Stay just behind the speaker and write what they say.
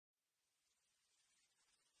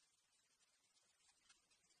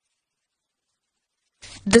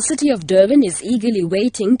The city of Durban is eagerly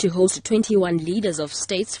waiting to host 21 leaders of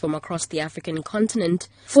states from across the African continent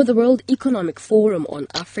for the World Economic Forum on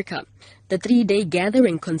Africa. The three-day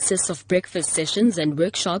gathering consists of breakfast sessions and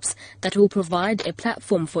workshops that will provide a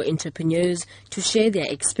platform for entrepreneurs to share their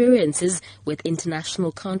experiences with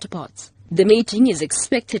international counterparts. The meeting is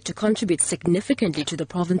expected to contribute significantly to the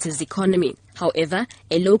province's economy. However,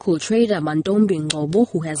 a local trader, Mantombi Ngobo,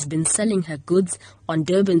 who has been selling her goods on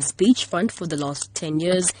Durban's beachfront for the last 10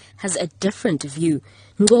 years, has a different view.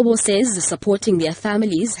 Ngobo says supporting their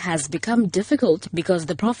families has become difficult because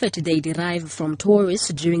the profit they derive from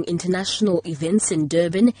tourists during international events in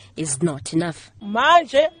Durban is not enough.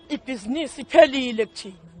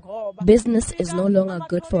 Business is no longer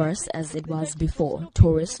good for us as it was before.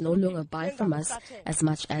 Tourists no longer buy from us as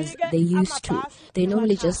much as they used to. They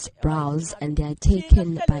normally just browse and they are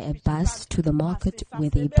taken by a bus to the market where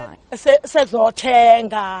they buy.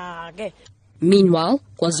 Meanwhile,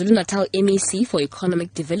 KwaZulu-Natal MEC for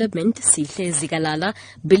Economic Development, Sihle Zikalala,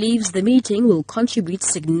 believes the meeting will contribute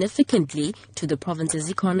significantly to the province's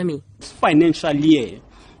economy. This financial year,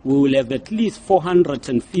 we will have at least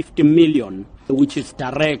 450 million, which is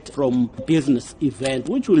direct from business event,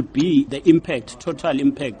 which will be the total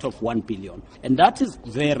impact of 1 billion. And that is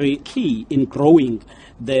very key in growing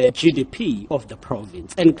the GDP of the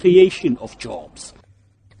province and creation of jobs.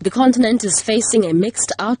 The continent is facing a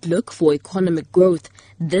mixed outlook for economic growth.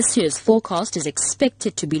 This year's forecast is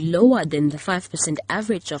expected to be lower than the 5%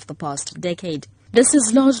 average of the past decade. This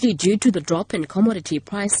is largely due to the drop in commodity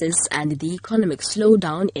prices and the economic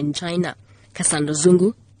slowdown in China. Cassandra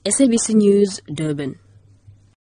Zungu, SABC News, Durban.